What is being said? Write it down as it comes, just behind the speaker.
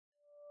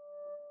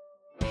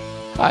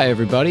Hi,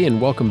 everybody,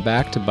 and welcome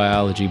back to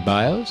Biology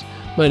Bios.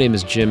 My name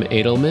is Jim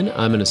Edelman.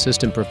 I'm an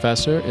assistant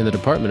professor in the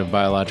Department of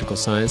Biological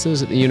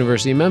Sciences at the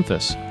University of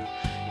Memphis.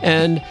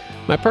 And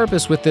my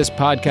purpose with this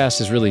podcast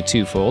is really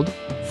twofold.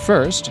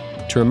 First,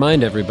 to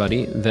remind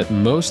everybody that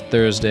most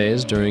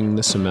Thursdays during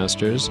the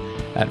semesters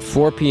at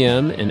 4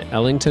 p.m. in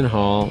Ellington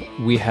Hall,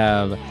 we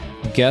have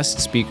guest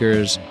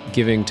speakers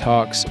giving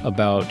talks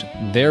about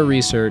their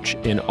research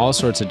in all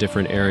sorts of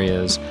different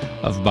areas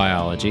of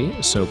biology,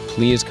 so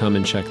please come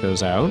and check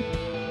those out.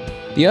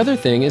 The other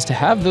thing is to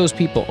have those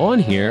people on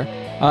here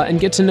and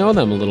get to know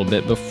them a little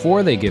bit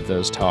before they give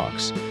those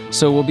talks.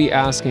 So we'll be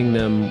asking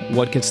them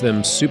what gets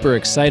them super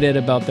excited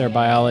about their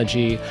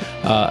biology,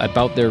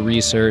 about their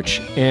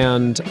research,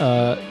 and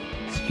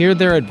hear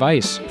their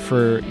advice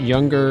for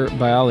younger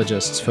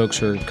biologists, folks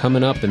who are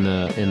coming up in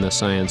the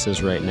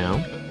sciences right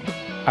now.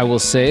 I will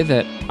say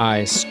that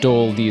I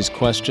stole these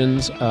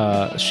questions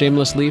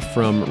shamelessly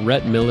from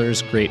Rhett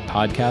Miller's great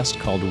podcast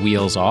called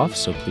Wheels Off,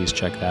 so please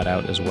check that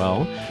out as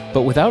well.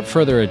 But without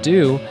further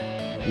ado,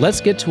 let's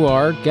get to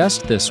our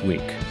guest this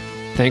week.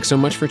 Thanks so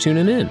much for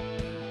tuning in.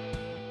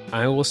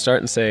 I will start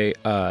and say,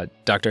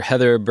 Dr.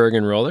 Heather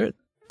Bergan-Roller,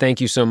 thank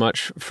you so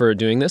much for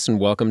doing this, and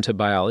welcome to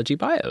Biology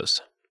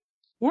Bios.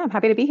 Yeah, I'm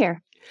happy to be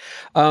here.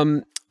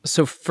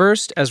 So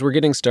first, as we're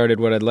getting started,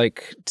 what I'd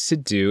like to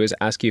do is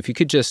ask you if you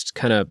could just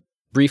kind of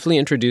briefly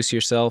introduce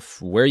yourself,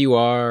 where you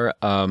are,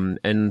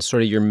 and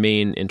sort of your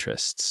main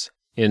interests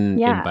in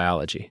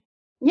biology.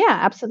 Yeah,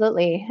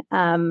 absolutely.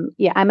 I'm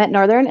at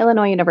Northern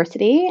Illinois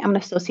University. I'm an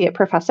associate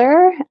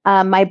professor.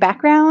 My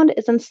background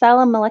is in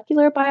cell and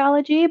molecular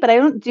biology, but I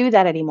don't do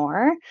that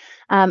anymore.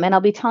 And I'll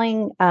be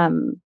telling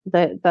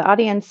the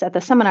audience at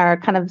the seminar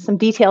kind of some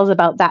details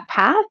about that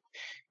path.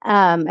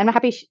 And I'm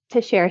happy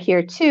to share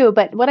here too.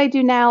 But what I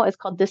do now is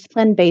called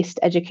discipline-based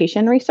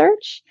education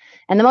research.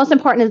 And the most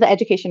important is the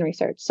education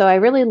research. So I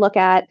really look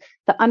at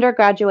the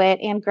undergraduate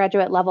and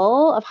graduate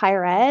level of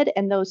higher ed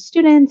and those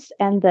students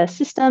and the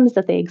systems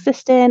that they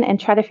exist in, and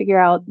try to figure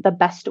out the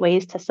best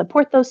ways to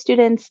support those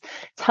students,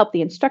 to help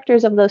the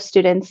instructors of those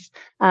students,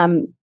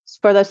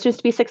 for those students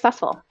to be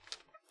successful.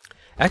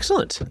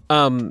 Excellent.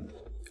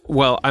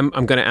 Well, I'm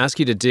going to ask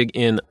you to dig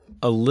in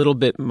a little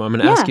bit. I'm going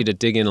to ask you to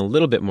dig in a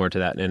little bit more to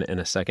that in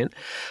a second.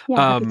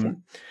 Yeah,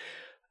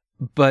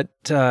 but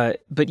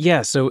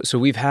yeah, so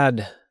we've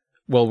had,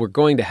 well, we're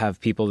going to have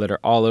people that are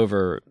all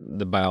over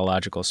the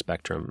biological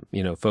spectrum,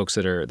 folks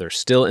that they're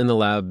still in the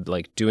lab,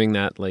 like doing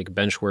that like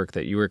bench work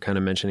that you were kind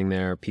of mentioning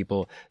there,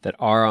 people that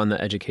are on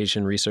the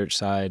education research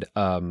side,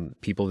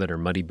 people that are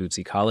muddy boots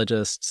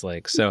ecologists,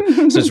 so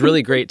it's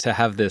really great to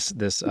have this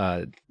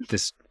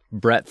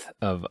breadth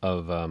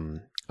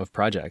of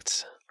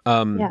projects.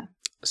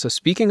 So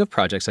speaking of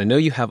projects, I know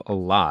you have a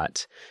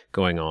lot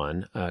going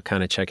on,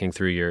 kind of checking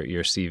through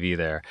your CV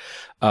there.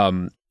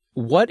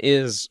 What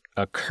is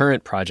a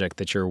current project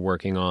that you're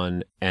working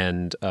on,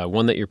 and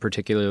one that you're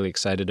particularly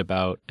excited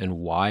about, and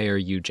why are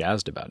you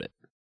jazzed about it?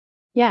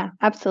 Yeah,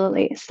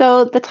 absolutely.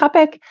 So the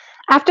topic,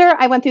 after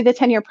I went through the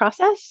tenure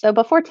process, so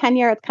before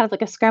tenure, it's kind of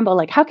like a scramble,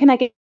 like how can I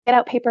get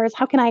out papers?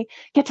 How can I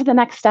get to the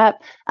next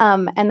step?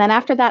 And then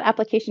after that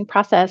application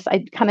process,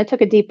 I kind of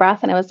took a deep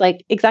breath, and I was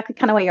like, exactly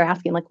kind of what you're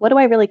asking, like, what do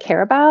I really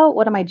care about?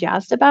 What am I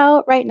jazzed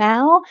about right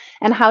now?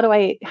 And how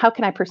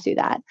can I pursue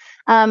that?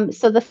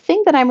 So the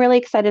thing that I'm really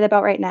excited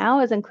about right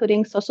now is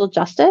including social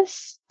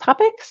justice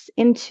topics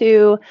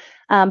into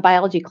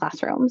biology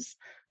classrooms.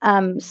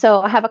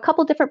 So I have a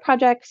couple different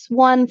projects.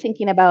 One,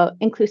 thinking about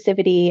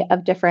inclusivity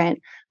of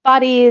different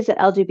bodies,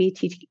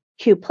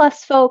 LGBTQ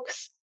plus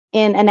folks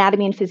in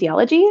anatomy and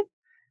physiology.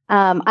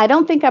 I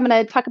don't think I'm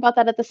going to talk about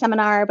that at the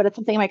seminar, but it's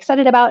something I'm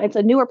excited about. It's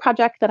a newer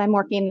project that I'm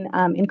working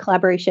in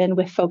collaboration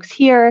with folks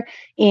here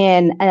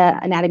in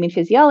anatomy and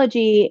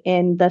physiology,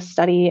 in the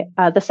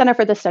Center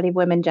for the Study of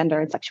Women, Gender,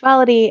 and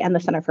Sexuality, and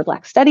the Center for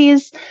Black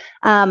Studies.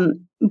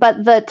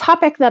 But the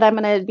topic that I'm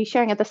going to be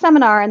sharing at the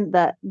seminar, and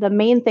the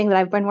main thing that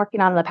I've been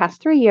working on in the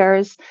past 3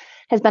 years,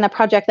 has been a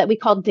project that we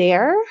call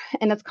DARE,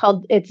 and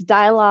it's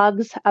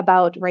Dialogues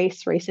about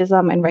Race,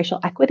 Racism, and Racial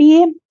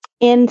Equity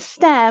in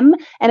STEM.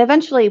 And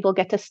eventually we'll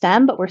get to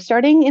STEM, but we're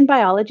starting in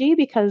biology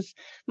because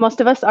most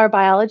of us are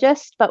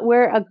biologists, but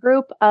we're a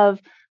group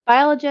of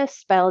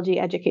biologists, biology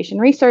education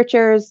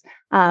researchers,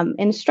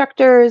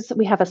 instructors.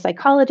 We have a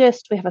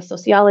psychologist, we have a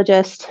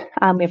sociologist,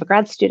 we have a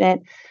grad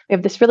student. We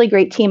have this really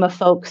great team of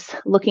folks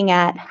looking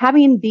at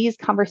having these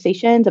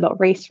conversations about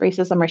race,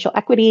 racism, racial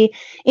equity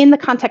in the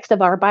context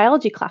of our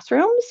biology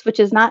classrooms, which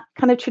is not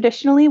kind of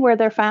traditionally where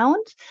they're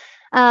found,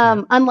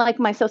 unlike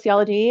my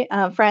sociology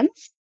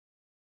friends.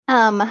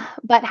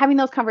 But having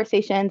those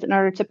conversations in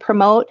order to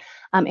promote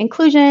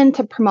inclusion,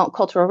 to promote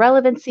cultural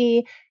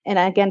relevancy, and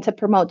again, to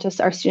promote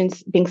just our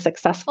students being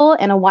successful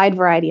in a wide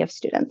variety of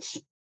students.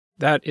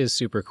 That is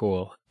super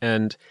cool.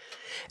 And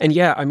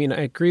yeah, I mean,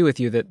 I agree with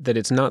you that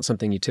it's not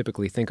something you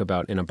typically think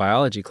about in a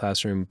biology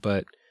classroom,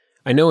 but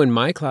I know in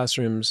my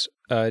classrooms,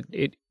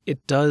 it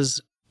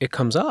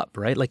comes up,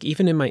 right? Like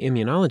even in my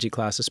immunology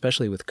class,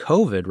 especially with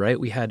COVID,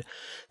 right? We had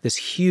this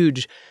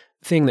huge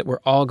thing that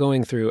we're all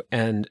going through,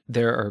 and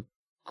there are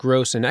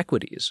gross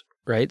inequities,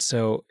 right?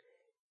 So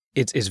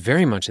it's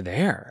very much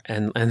there.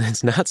 And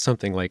it's not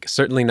something like,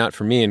 certainly not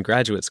for me in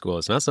graduate school.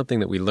 It's not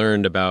something that we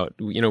learned about,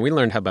 we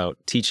learned about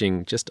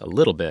teaching just a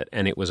little bit.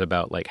 And it was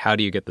about like, how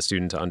do you get the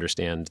student to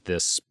understand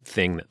this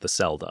thing that the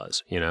cell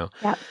does, Yeah.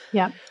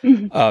 Yeah.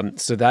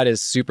 So that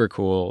is super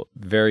cool.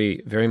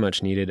 Very, very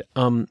much needed.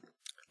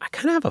 I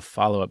kind of have a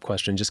follow-up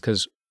question just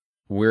because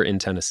we're in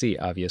Tennessee,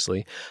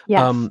 obviously.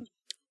 Yes.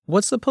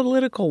 What's the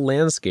political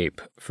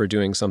landscape for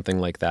doing something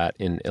like that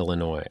in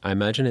Illinois? I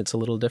imagine it's a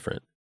little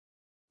different.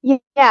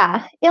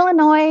 Yeah.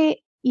 Illinois,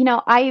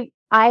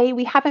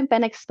 we haven't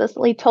been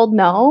explicitly told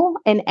no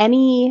in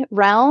any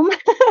realm,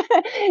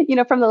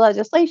 from the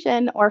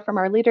legislation or from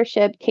our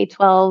leadership,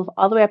 K-12,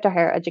 all the way up to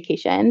higher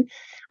education.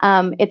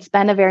 It's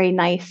been a very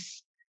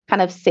nice,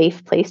 kind of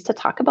safe place to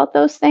talk about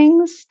those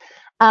things.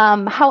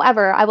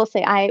 However, I will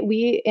say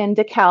we in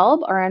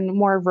DeKalb or in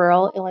more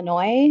rural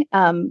Illinois,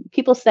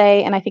 people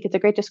say, and I think it's a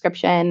great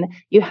description,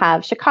 you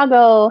have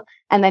Chicago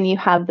and then you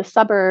have the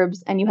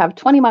suburbs and you have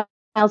 20 miles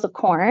of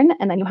corn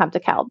and then you have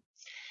DeKalb.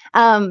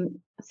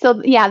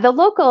 So yeah, the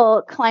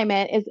local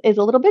climate is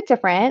a little bit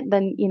different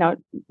than,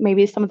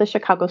 maybe some of the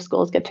Chicago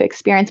schools get to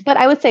experience, but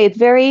I would say it's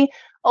very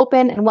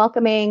open and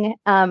welcoming,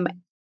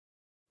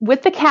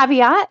 with the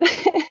caveat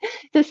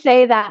to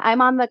say that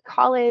I'm on the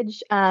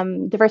college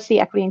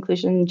diversity, equity,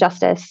 inclusion,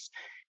 justice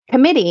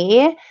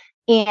committee.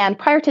 And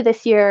prior to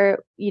this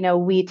year,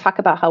 we talk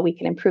about how we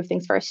can improve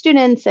things for our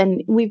students.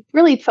 And we've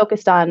really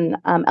focused on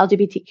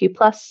LGBTQ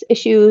plus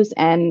issues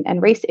and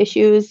race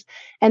issues.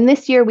 And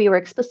this year we were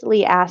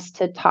explicitly asked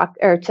to talk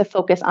or to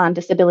focus on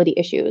disability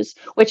issues,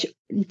 which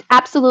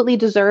absolutely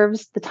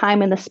deserves the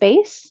time and the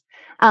space.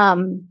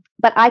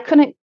 But I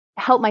couldn't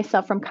help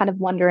myself from kind of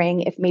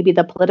wondering if maybe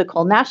the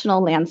political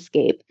national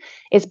landscape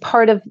is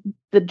part of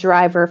the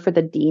driver for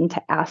the dean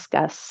to ask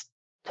us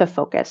to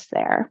focus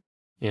there.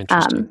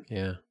 Interesting.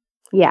 Yeah.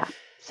 Yeah.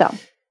 So.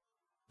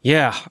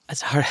 Yeah,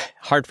 it's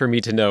hard for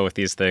me to know with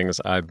these things.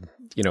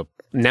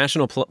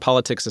 National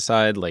politics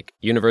aside, like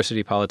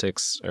university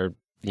politics are,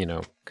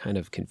 kind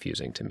of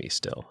confusing to me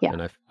still. Yeah.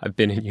 And I've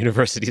been in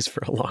universities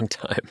for a long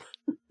time.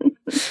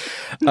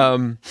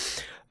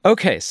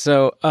 Okay,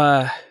 so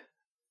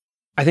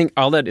I think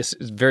all that is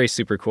very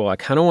super cool. I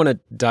kind of want to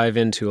dive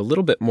into a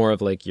little bit more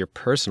of like your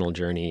personal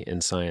journey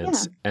in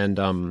science. Yeah.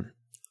 And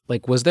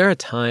was there a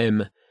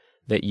time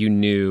that you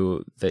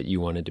knew that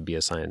you wanted to be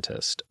a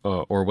scientist,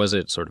 or was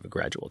it sort of a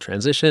gradual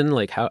transition?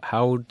 Like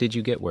how did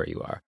you get where you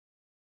are?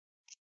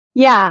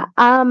 Yeah,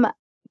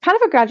 kind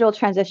of a gradual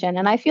transition,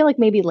 and I feel like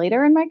maybe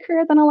later in my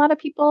career than a lot of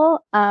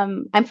people.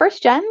 I'm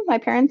first gen. My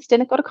parents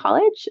didn't go to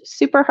college.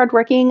 Super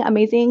hardworking,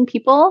 amazing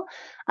people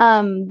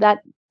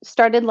that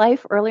started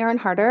life earlier and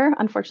harder,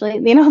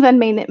 unfortunately,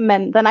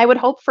 than I would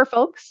hope for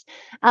folks,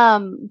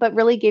 but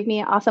really gave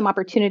me awesome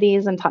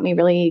opportunities and taught me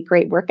really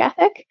great work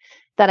ethic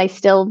that I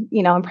still,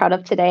 am proud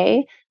of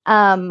today.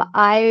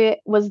 I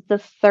was the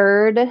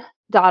third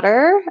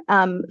daughter.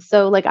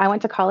 So like I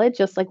went to college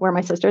just like where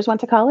my sisters went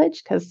to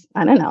college, because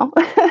I don't know.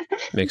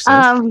 Makes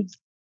sense.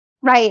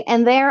 Right.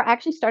 And there I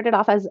actually started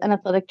off as an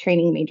athletic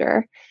training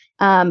major.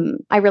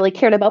 I really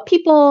cared about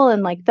people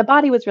and like the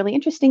body was really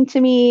interesting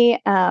to me.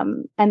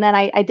 And then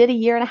I did a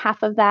year and a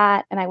half of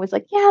that. And I was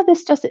like, yeah,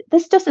 this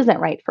just isn't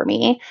right for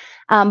me.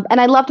 And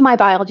I loved my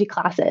biology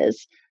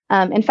classes.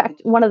 In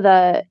fact, in one of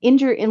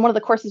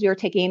the courses we were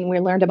taking, we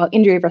learned about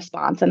injury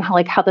response and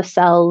how the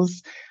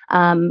cells,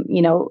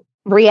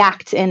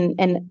 react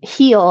and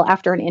heal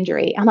after an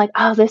injury. I'm like,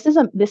 oh,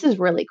 this is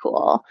really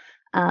cool.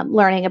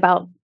 Learning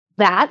about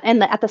that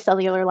and at the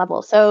cellular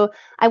level. So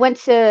I went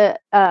to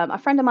a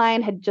friend of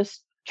mine had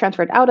just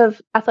transferred out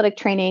of athletic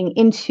training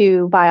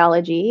into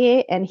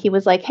biology. And he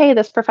was like, hey,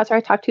 this professor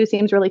I talked to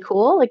seems really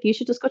cool. Like, you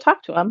should just go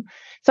talk to him.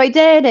 So I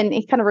did. And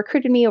he kind of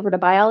recruited me over to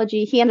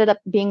biology. He ended up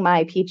being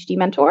my PhD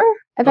mentor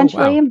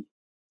eventually. Oh, wow.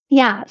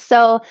 Yeah.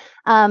 So,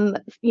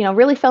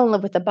 really fell in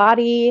love with the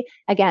body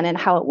again and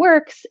how it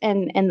works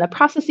and the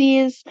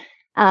processes.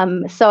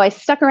 So I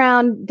stuck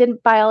around,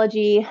 did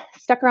biology,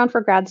 stuck around for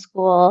grad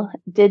school,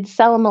 did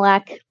cell and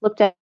molecular,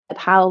 looked at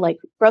how like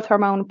growth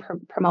hormone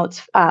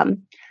promotes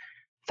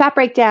fat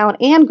breakdown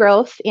and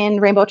growth in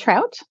rainbow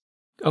trout.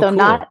 Oh, so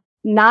cool.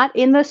 not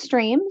in the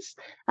streams,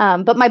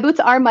 but my boots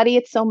are muddy.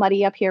 It's so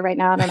muddy up here right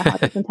now. I don't know how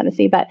it is in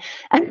Tennessee, but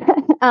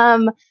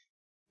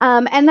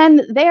and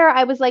then there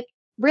I was like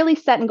really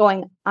set and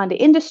going on to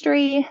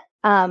industry.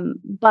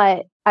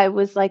 But I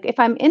was like, if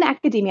I'm in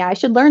academia, I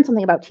should learn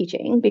something about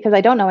teaching because I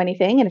don't know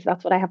anything. And if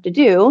that's what I have to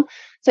do.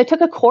 So I took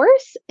a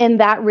course and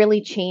that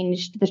really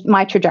changed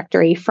my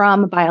trajectory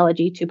from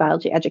biology to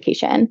biology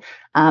education.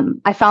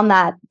 I found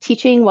that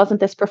teaching wasn't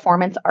this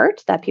performance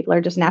art that people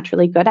are just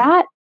naturally good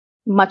at.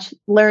 much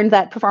learned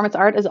that performance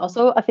art is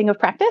also a thing of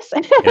practice,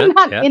 Yeah,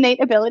 not yeah.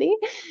 innate ability.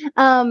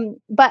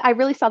 But I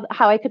really saw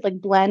how I could like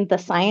blend the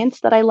science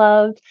that I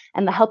loved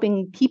and the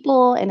helping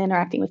people and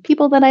interacting with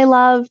people that I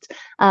loved,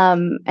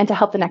 and to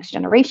help the next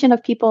generation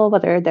of people,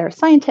 whether they're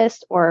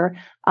scientists or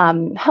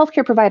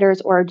healthcare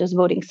providers or just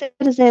voting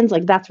citizens.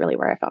 Like that's really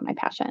where I found my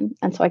passion.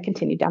 And so I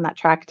continued down that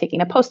track,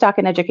 taking a postdoc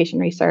in education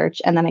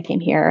research. And then I came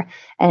here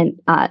and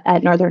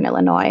at Northern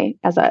Illinois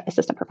as an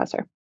assistant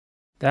professor.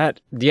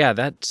 That's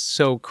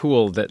so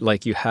cool that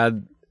like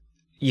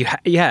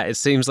yeah, it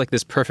seems like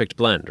this perfect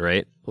blend,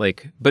 right?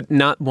 Like, but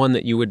not one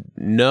that you would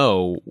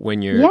know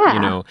when you're,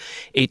 Yeah.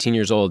 18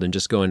 years old and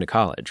just going to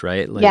college,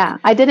 right? Like, Yeah.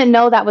 I didn't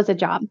know that was a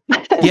job,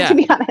 to yeah,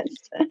 be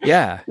honest.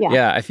 yeah, Yeah.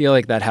 yeah. I feel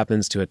like that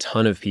happens to a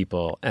ton of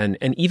people, and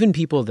even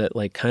people that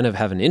like kind of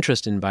have an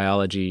interest in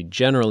biology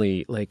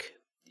generally. Like,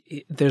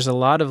 there's a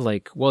lot of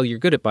like, well, you're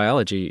good at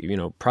biology,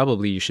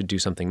 probably you should do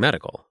something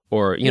medical,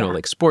 or Yeah.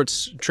 like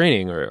sports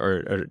training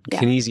or Yeah.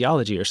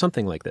 kinesiology or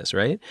something like this,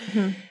 right?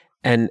 Mhm.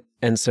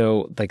 And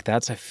so like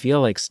that's, I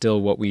feel like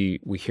still what we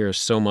hear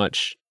so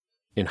much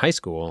in high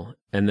school,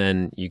 and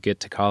then you get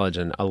to college,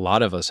 and a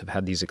lot of us have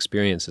had these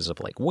experiences of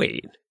like,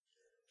 wait,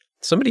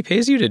 somebody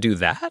pays you to do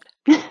that?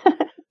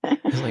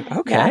 It's like,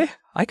 okay, Yeah.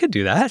 I could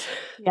do that.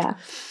 Yeah.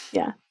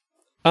 Yeah.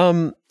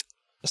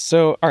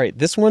 So all right,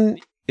 this one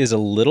is a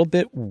little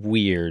bit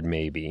weird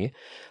maybe.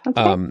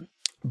 Okay.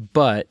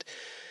 But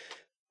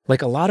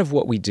like a lot of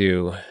what we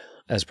do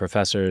as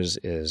professors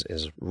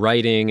is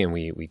writing, and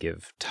we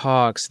give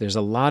talks. There's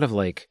a lot of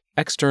like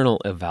external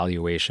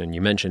evaluation.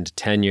 You mentioned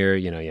tenure.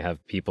 You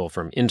have people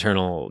from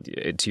internal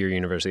to your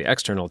university,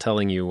 external,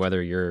 telling you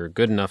whether you're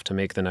good enough to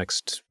make the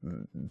next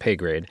pay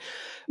grade.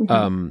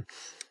 Mm-hmm.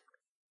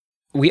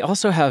 We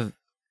also have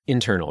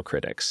internal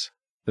critics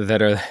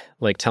that are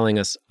like telling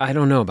us, I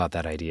don't know about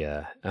that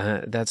idea.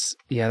 That's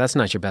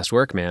not your best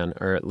work, man.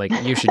 Or like,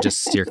 you should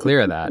just steer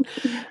clear of that.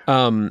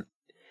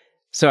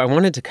 So I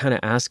wanted to kind of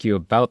ask you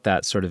about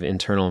that sort of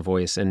internal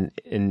voice,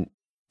 and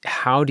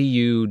how do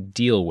you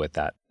deal with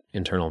that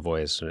internal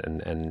voice,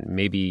 and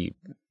maybe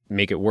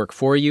make it work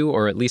for you,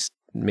 or at least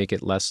make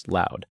it less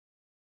loud?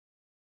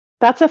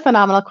 That's a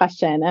phenomenal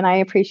question, and I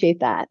appreciate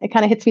that. It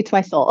kind of hits me to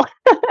my soul.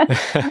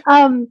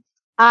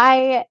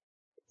 I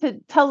To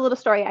tell a little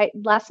story.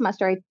 Last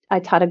semester I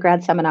taught a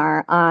grad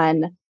seminar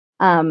on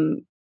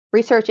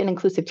research and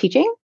inclusive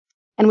teaching,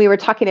 and we were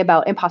talking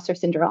about imposter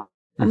syndrome.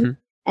 Mm-hmm.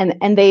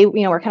 And they,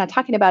 were kind of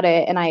talking about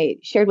it, and I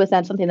shared with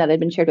them something that had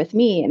been shared with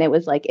me, and it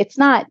was like, it's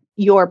not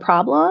your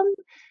problem.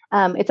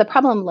 It's a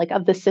problem like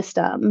of the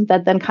system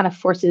that then kind of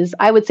forces,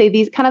 I would say,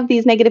 these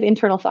negative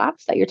internal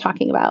thoughts that you're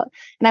talking about.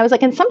 And I was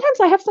like, and sometimes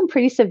I have some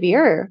pretty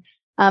severe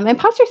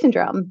imposter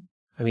syndrome.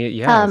 I mean,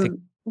 yeah, I think,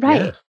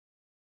 Right. yeah.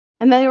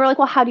 And then they were like,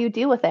 well, how do you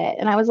deal with it?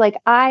 And I was like,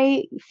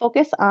 I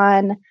focus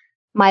on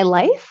my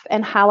life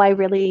and how I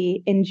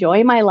really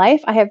enjoy my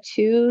life. I have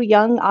two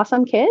young,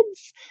 awesome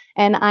kids,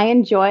 and I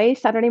enjoy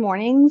Saturday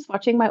mornings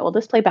watching my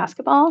oldest play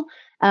basketball.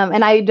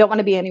 And I don't want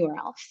to be anywhere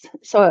else.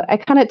 So I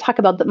kind of talk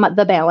about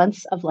the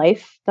balance of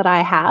life that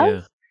I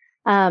have,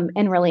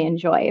 and really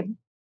enjoy.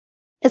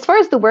 As far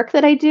as the work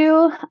that I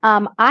do,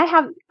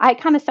 I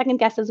kind of second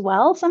guess as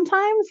well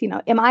sometimes.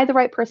 Am I the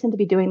right person to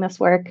be doing this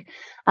work?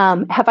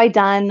 Have I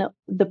done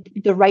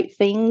the right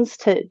things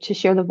to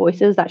share the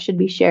voices that should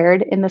be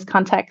shared in this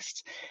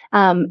context?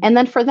 And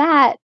then for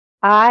that,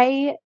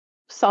 I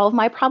solve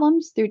my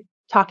problems through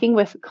talking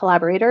with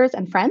collaborators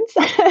and friends.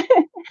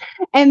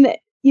 And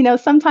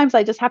sometimes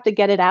I just have to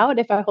get it out.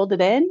 If I hold it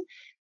in,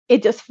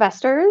 it just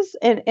festers,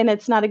 and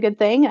it's not a good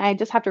thing. I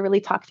just have to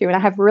really talk through. And I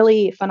have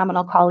really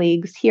phenomenal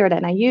colleagues here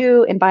at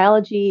NIU in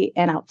biology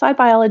and outside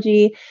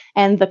biology.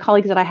 And the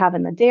colleagues that I have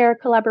in the DARE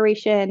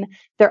collaboration,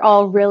 they're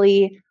all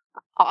really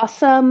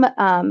awesome,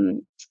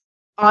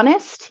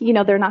 honest.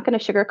 They're not going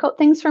to sugarcoat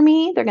things for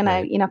me. They're going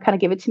Right. to, kind of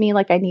give it to me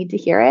like I need to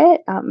hear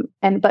it.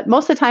 But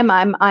most of the time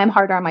I'm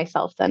harder on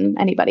myself than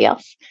anybody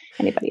else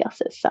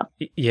is. So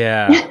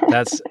Yeah,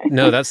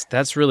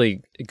 that's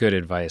really good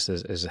advice,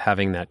 is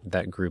having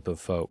that group of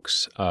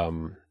folks.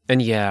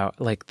 And yeah,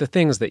 like the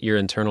things that your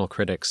internal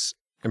critics,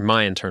 or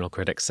my internal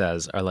critic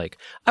says, are like,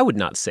 I would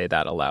not say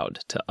that aloud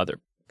to other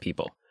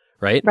people,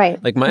 right?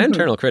 Right. Like my Mm-hmm.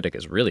 internal critic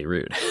is really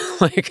rude.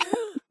 Like,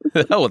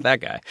 the hell with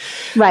that guy.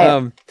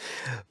 Right.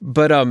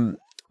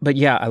 But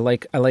yeah, I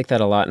like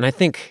that a lot. And I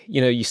think,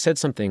 you said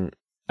something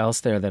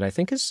else there that I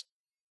think is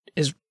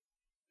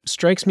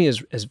strikes me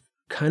as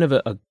kind of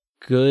a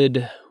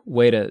good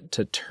way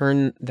to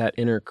turn that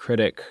inner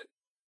critic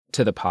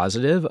to the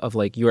positive of,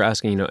 like, you were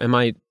asking, am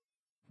I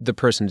the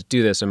person to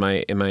do this? Am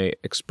I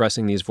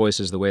expressing these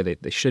voices the way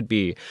they should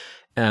be?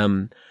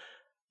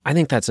 I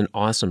think that's an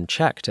awesome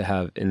check to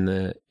have in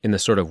the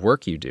sort of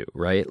work you do,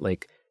 right?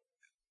 Like,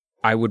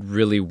 I would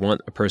really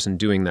want a person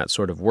doing that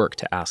sort of work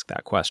to ask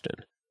that question.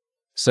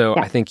 So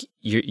Yeah. I think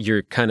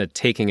you're kind of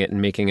taking it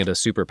and making it a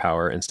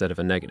superpower instead of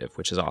a negative,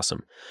 which is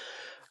awesome.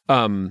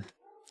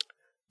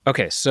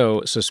 Okay,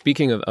 so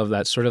speaking of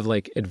that sort of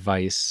like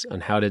advice on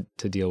how to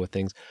deal with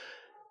things,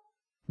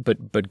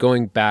 but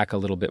going back a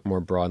little bit more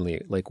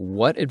broadly, like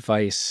what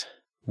advice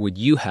would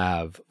you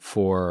have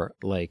for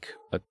like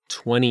a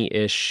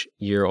 20-ish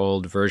year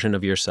old version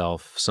of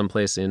yourself,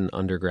 someplace in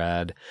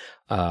undergrad,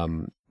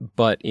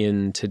 but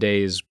in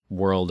today's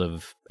world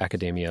of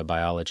academia,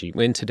 biology,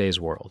 in today's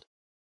world?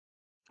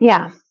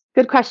 Yeah,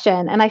 good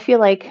question. And I feel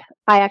like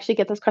I actually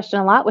get this question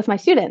a lot with my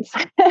students.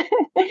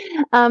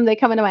 They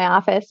come into my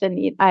office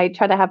and I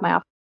try to have my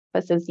office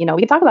as, we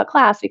can talk about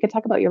class, we can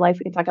talk about your life,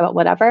 we can talk about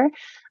whatever.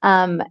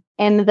 And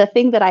the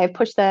thing that I have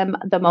pushed them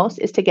the most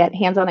is to get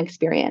hands-on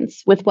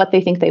experience with what they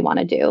think they want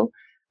to do.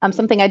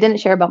 Something I didn't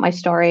share about my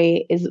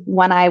story is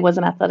when I was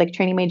an athletic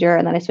training major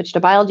and then I switched to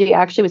biology,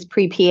 I actually was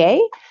pre-PA.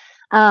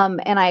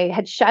 And I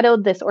had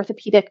shadowed this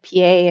orthopedic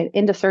PA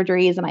into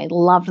surgeries, and I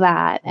loved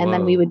that. And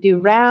then we would do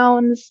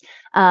rounds,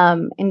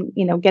 and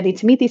getting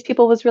to meet these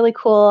people was really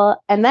cool.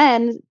 And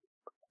then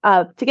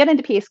to get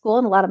into PA school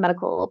in a lot of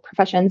medical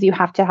professions, you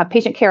have to have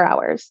patient care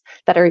hours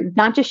that are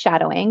not just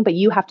shadowing, but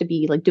you have to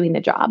be like doing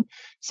the job.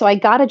 So I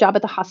got a job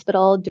at the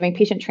hospital doing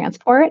patient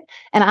transport,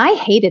 and I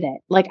hated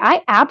it. Like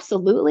I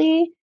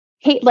absolutely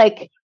hate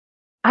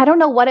I don't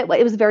know what it was.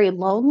 It was very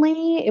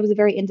lonely. It was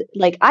very,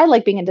 I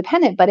like being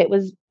independent, but it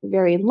was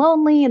very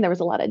lonely and there was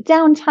a lot of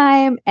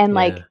downtime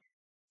and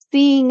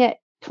seeing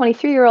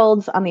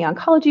 23-year-olds on the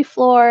oncology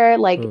floor,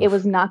 it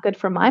was not good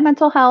for my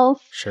mental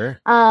health. Sure.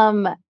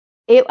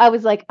 I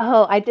was like,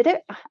 oh, I did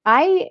it.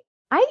 I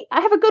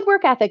have a good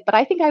work ethic, but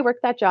I think I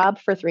worked that job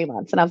for 3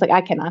 months and I was like,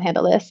 I cannot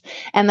handle this.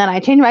 And then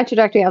I changed my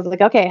trajectory. I was like,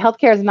 okay,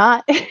 healthcare is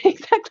not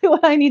exactly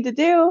what I need to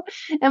do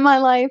in my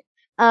life.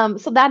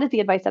 So that is the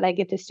advice that I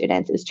give to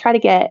students is try to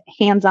get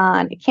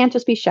hands-on. It can't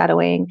just be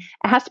shadowing.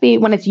 It has to be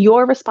when it's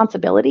your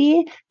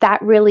responsibility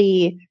that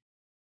really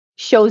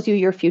shows you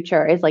your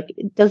future is like,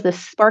 does this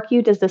spark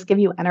you? Does this give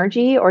you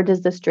energy or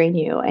does this drain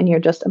you? And you're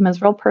just a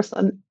miserable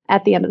person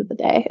at the end of the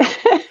day.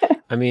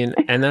 I mean,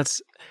 and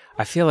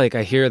I feel like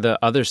I hear the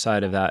other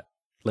side of that,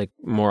 like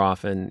more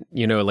often,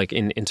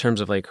 in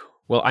terms of like,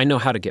 well, I know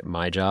how to get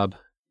my job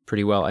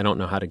pretty well. I don't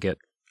know how to get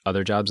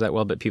other jobs that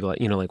well, but people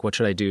what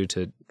should I do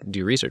to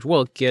do research?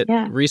 Well, get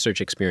research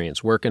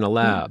experience, work in a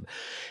lab.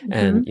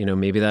 Mm-hmm. And,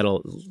 maybe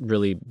that'll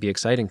really be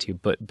exciting to you.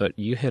 But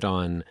you hit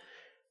on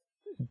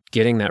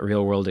getting that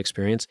real world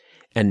experience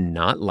and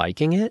not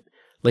liking it.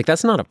 Like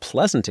that's not a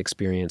pleasant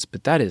experience,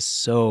 but that is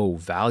so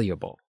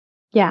valuable.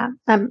 Yeah.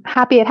 I'm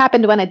happy it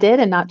happened when it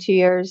did and not 2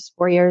 years,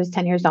 4 years,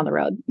 10 years down the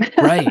road.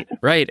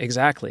 Right.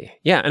 Exactly.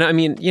 Yeah. And I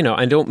mean,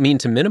 I don't mean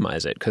to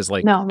minimize it because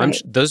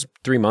those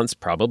 3 months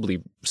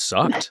probably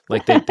sucked.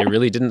 Like they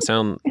really didn't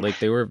sound like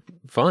they were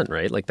fun,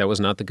 right? Like that was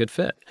not the good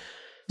fit.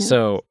 Yeah.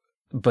 So,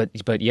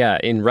 but yeah,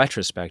 in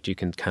retrospect, you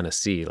can kind of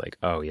see like,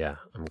 oh yeah,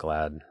 I'm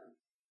glad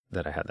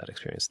that I had that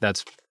experience.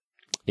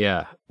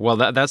 Well,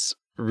 that's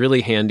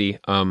really handy.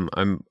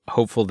 I'm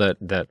hopeful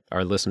that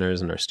our listeners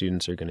and our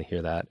students are going to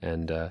hear that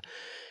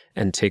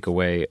and take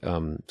away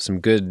some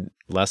good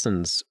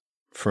lessons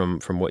from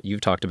what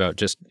you've talked about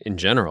just in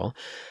general.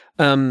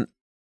 Do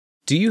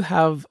you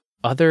have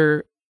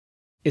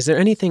is there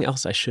anything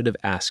else I should have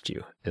asked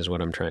you is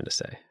what I'm trying to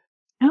say?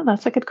 Oh,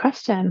 that's a good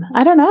question.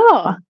 I don't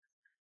know.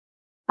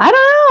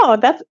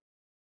 That's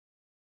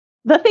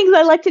the things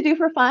I like to do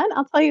for fun.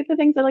 I'll tell you the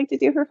things I like to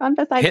do for fun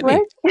besides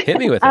work. Hit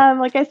me with it.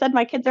 Like I said,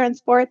 my kids are in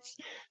sports,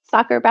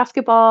 soccer,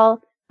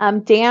 basketball,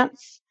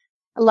 dance.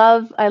 I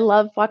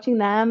love watching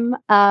them.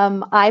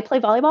 I play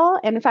volleyball.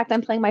 And in fact,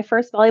 I'm playing my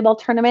first volleyball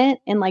tournament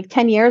in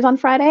 10 years on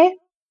Friday.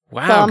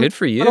 Wow, good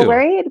for you. I'm a little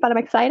worried, but I'm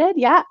excited.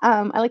 Yeah.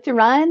 I like to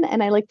run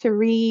and I like to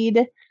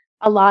read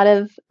a lot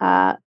of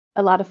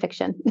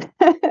fiction.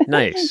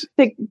 Nice.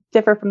 To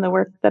differ from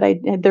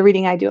the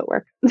reading I do at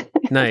work.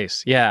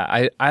 Nice.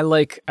 Yeah. I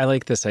like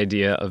this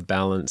idea of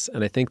balance.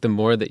 And I think the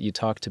more that you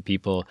talk to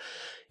people,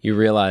 you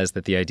realize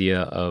that the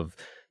idea of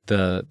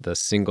the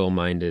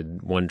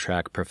single-minded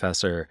one-track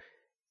professor,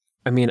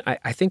 I mean,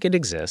 I think it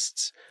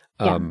exists.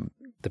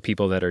 The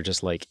people that are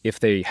just like, if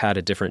they had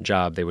a different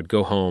job, they would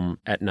go home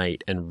at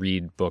night and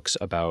read books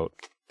about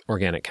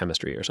organic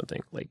chemistry or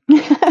something. Like,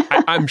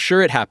 I'm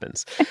sure it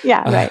happens.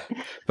 Yeah, right.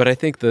 But I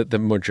think the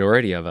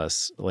majority of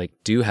us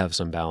do have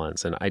some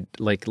balance, and I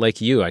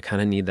like you. I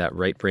kind of need that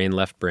right brain,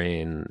 left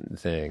brain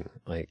thing.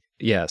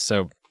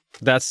 So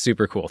that's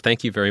super cool.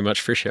 Thank you very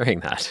much for sharing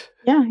that.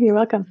 Yeah, you're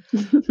welcome.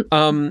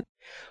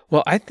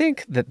 Well, I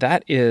think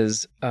that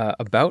is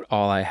about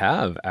all I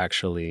have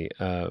actually.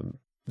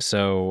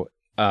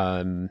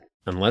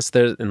 Unless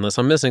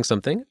I'm missing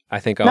something, I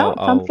think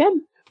sounds good.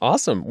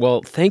 Awesome.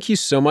 Well, thank you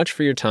so much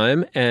for your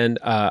time. And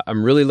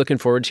I'm really looking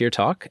forward to your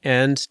talk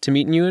and to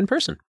meeting you in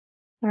person.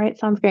 All right.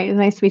 Sounds great. It was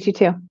nice to meet you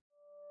too.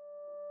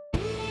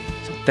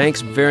 So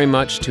thanks very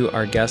much to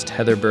our guest,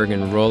 Heather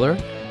Bergan-Roller.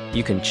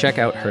 You can check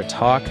out her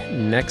talk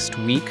next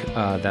week.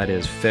 That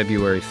is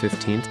February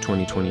 15th,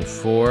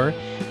 2024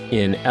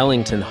 in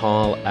Ellington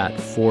Hall at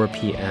 4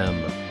 p.m.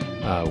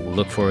 We'll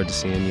look forward to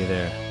seeing you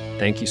there.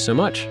 Thank you so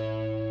much.